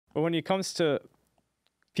But when it comes to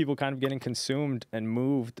people kind of getting consumed and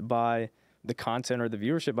moved by the content or the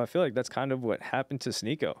viewership, I feel like that's kind of what happened to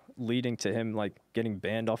Sneako, leading to him like getting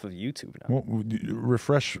banned off of YouTube now.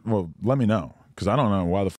 Well, let me know, because I don't know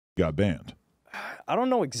why the f he got banned. I don't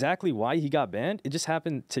know exactly why he got banned. It just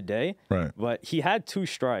happened today. Right. But he had 2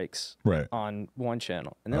 strikes right. on one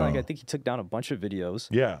channel. And then like I think he took down a bunch of videos.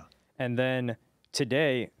 Yeah. And then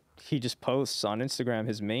today he just posts on Instagram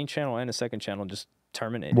his main channel and a second channel just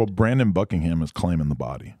terminated. Well, Brandon Buckingham is claiming the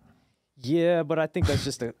body. Yeah, but I think that's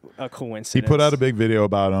just a coincidence. He put out a big video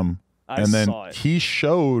about him. I and then saw it. he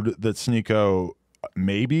showed that Sneako,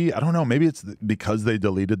 maybe, I don't know, maybe it's because they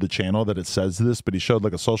deleted the channel that it says this, but he showed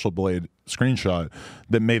like a Social Blade screenshot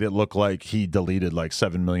that made it look like he deleted like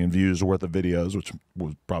 7 million views worth of videos, which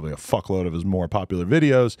was probably a fuckload of his more popular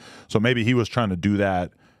videos. So maybe he was trying to do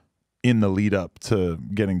that in the lead up to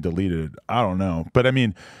getting deleted. I don't know. But I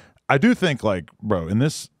mean, I do think like, bro, in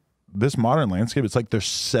this modern landscape, it's like they're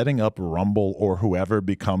setting up Rumble or whoever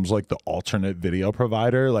becomes like the alternate video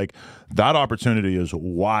provider. Like that opportunity is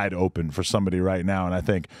wide open for somebody right now. And I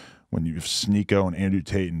think when you have Sneako and Andrew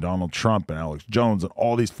Tate and Donald Trump and Alex Jones and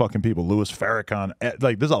all these fucking people, Louis Farrakhan,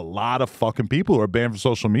 like there's a lot of fucking people who are banned from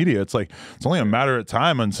social media. It's like, it's only a matter of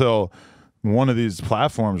time until one of these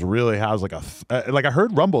platforms really has like like I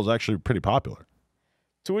heard Rumble is actually pretty popular.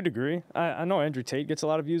 To a degree. I know Andrew Tate gets a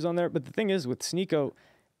lot of views on there, but the thing is with Sneako,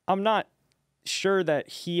 I'm not sure that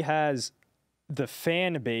he has the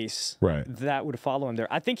fan base that would follow him there.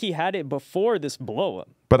 I think he had it before this blow up.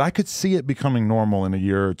 But I could see it becoming normal in a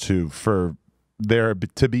year or two for there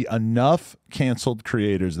to be enough canceled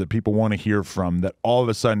creators that people want to hear from that all of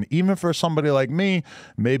a sudden, even for somebody like me,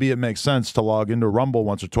 maybe it makes sense to log into Rumble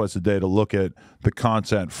once or twice a day to look at the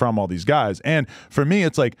content from all these guys. And for me,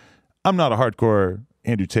 it's like, I'm not a hardcore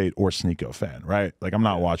Andrew Tate or Sneako fan, right? Like I'm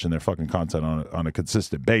not watching their fucking content on a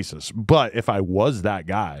consistent basis. But if I was that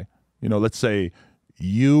guy, you know, let's say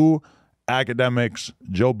you, academics,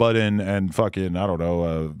 Joe Budden, and fucking, I don't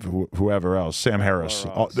know, whoever else, Sam Harris,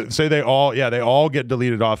 say they all get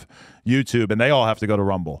deleted off YouTube and they all have to go to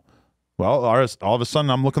Rumble. Well, all of a sudden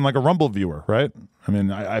I'm looking like a Rumble viewer, right? I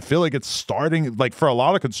mean, I feel like it's starting, like for a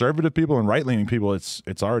lot of conservative people and right-leaning people, it's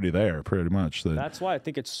already there pretty much. That's why I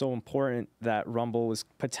think it's so important that Rumble is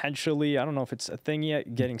potentially, I don't know if it's a thing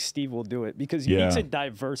yet, getting Steve will do it, because you need to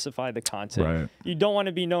diversify the content. Right. You don't want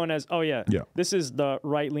to be known as, oh yeah, this is the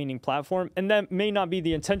right-leaning platform, and that may not be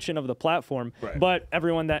the intention of the platform, but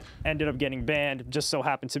everyone that ended up getting banned just so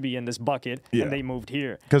happened to be in this bucket, and they moved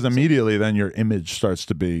here. Because immediately then your image starts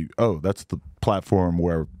to be, oh, that's the platform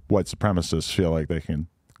where white supremacists feel like they can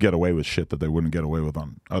get away with shit that they wouldn't get away with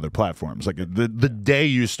on other platforms. Like the day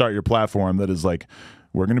you start your platform that is like,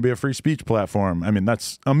 we're going to be a free speech platform, I mean,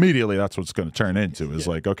 that's immediately that's what's going to turn into is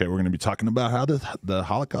like, okay, we're going to be talking about how the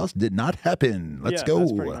Holocaust did not happen. Let's go.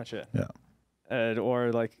 That's pretty much it. Yeah.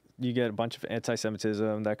 Or like you get a bunch of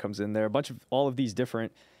anti-Semitism that comes in there, a bunch of all of these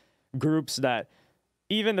different groups that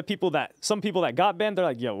even some people that got banned, they're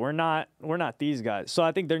like, yo, we're not these guys. So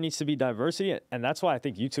I think there needs to be diversity. And that's why I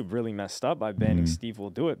think YouTube really messed up by banning Steve Will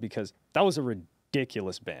Do It, because that was a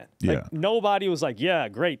ridiculous ban. Like nobody was like, yeah,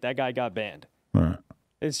 great, that guy got banned. Right.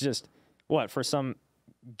 It's just, what, for some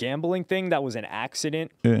gambling thing that was an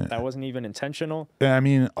accident that wasn't even intentional? Yeah, I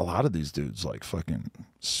mean, a lot of these dudes like fucking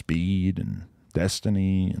Speed and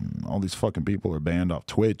Destiny and all these fucking people are banned off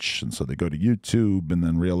Twitch, and so they go to YouTube, and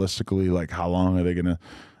then realistically, like, how long are they gonna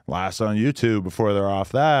last on YouTube before they're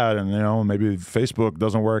off that? And you know, maybe Facebook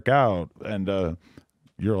doesn't work out, and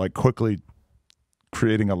you're like quickly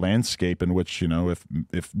creating a landscape in which, you know,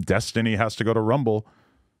 if Destiny has to go to Rumble,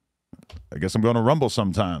 I guess I'm going to Rumble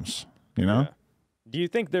sometimes, you know? Do you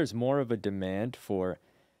think there's more of a demand for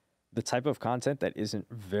the type of content that isn't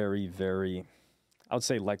very, very, I would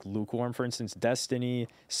say like lukewarm, for instance, Destiny,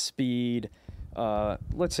 Speed,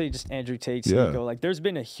 let's say just Andrew Tate, Sneako, like there's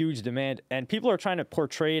been a huge demand, and people are trying to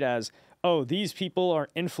portray it as, oh, these people are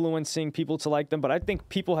influencing people to like them, but I think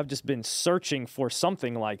people have just been searching for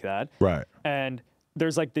something like that. Right. And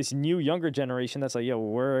there's like this new younger generation that's like, yo,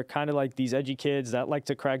 we're kind of like these edgy kids that like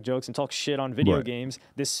to crack jokes and talk shit on video games.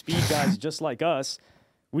 This Speed guy's just like us.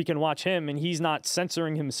 We can watch him, and he's not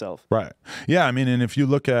censoring himself. Right. Yeah, I mean, and if you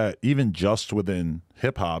look at even just within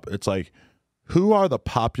hip-hop, it's like, who are the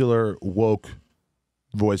popular woke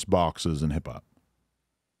voice boxes in hip-hop?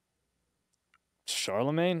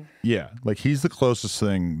 Charlemagne? Yeah, like he's the closest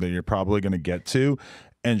thing that you're probably going to get to.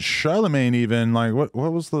 And Charlemagne even, like, what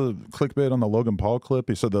was the clickbait on the Logan Paul clip?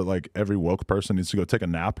 He said that, like, every woke person needs to go take a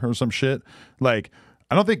nap or some shit. Like,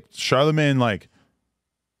 I don't think Charlemagne, like,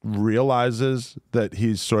 realizes that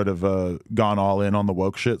he's sort of gone all in on the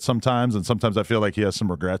woke shit sometimes, and sometimes I feel like he has some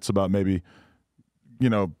regrets about maybe, you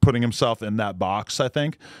know, putting himself in that box, I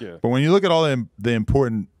think. Yeah. But when you look at all the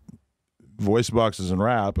important voice boxes in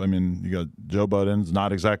rap, I mean, you got Joe Budden's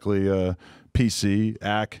not exactly PC,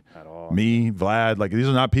 Ak, At all. me, Vlad. Like, these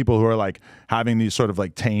are not people who are like having these sort of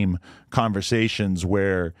like tame conversations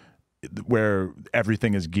where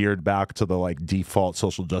everything is geared back to the like default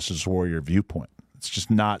social justice warrior viewpoint. It's just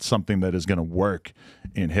not something that is going to work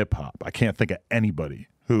in hip hop. I can't think of anybody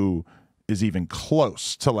who is even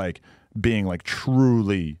close to like being like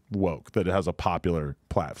truly woke that has a popular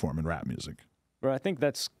platform in rap music. But I think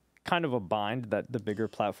that's kind of a bind that the bigger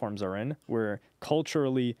platforms are in, where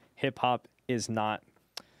culturally hip hop is not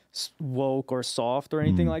woke or soft or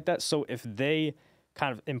anything like that. So if they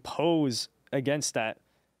kind of impose against that,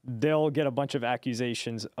 they'll get a bunch of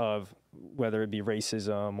accusations of whether it be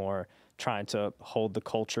racism or trying to hold the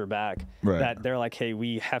culture back, Right. that they're like, hey,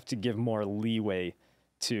 we have to give more leeway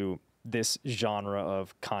to this genre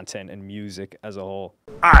of content and music as a whole.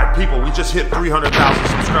 All right, people, we just hit 300,000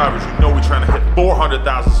 subscribers. You know we're trying to hit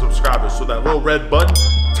 400,000 subscribers. So that little red button,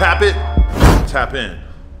 tap it, tap in.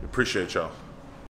 We appreciate y'all.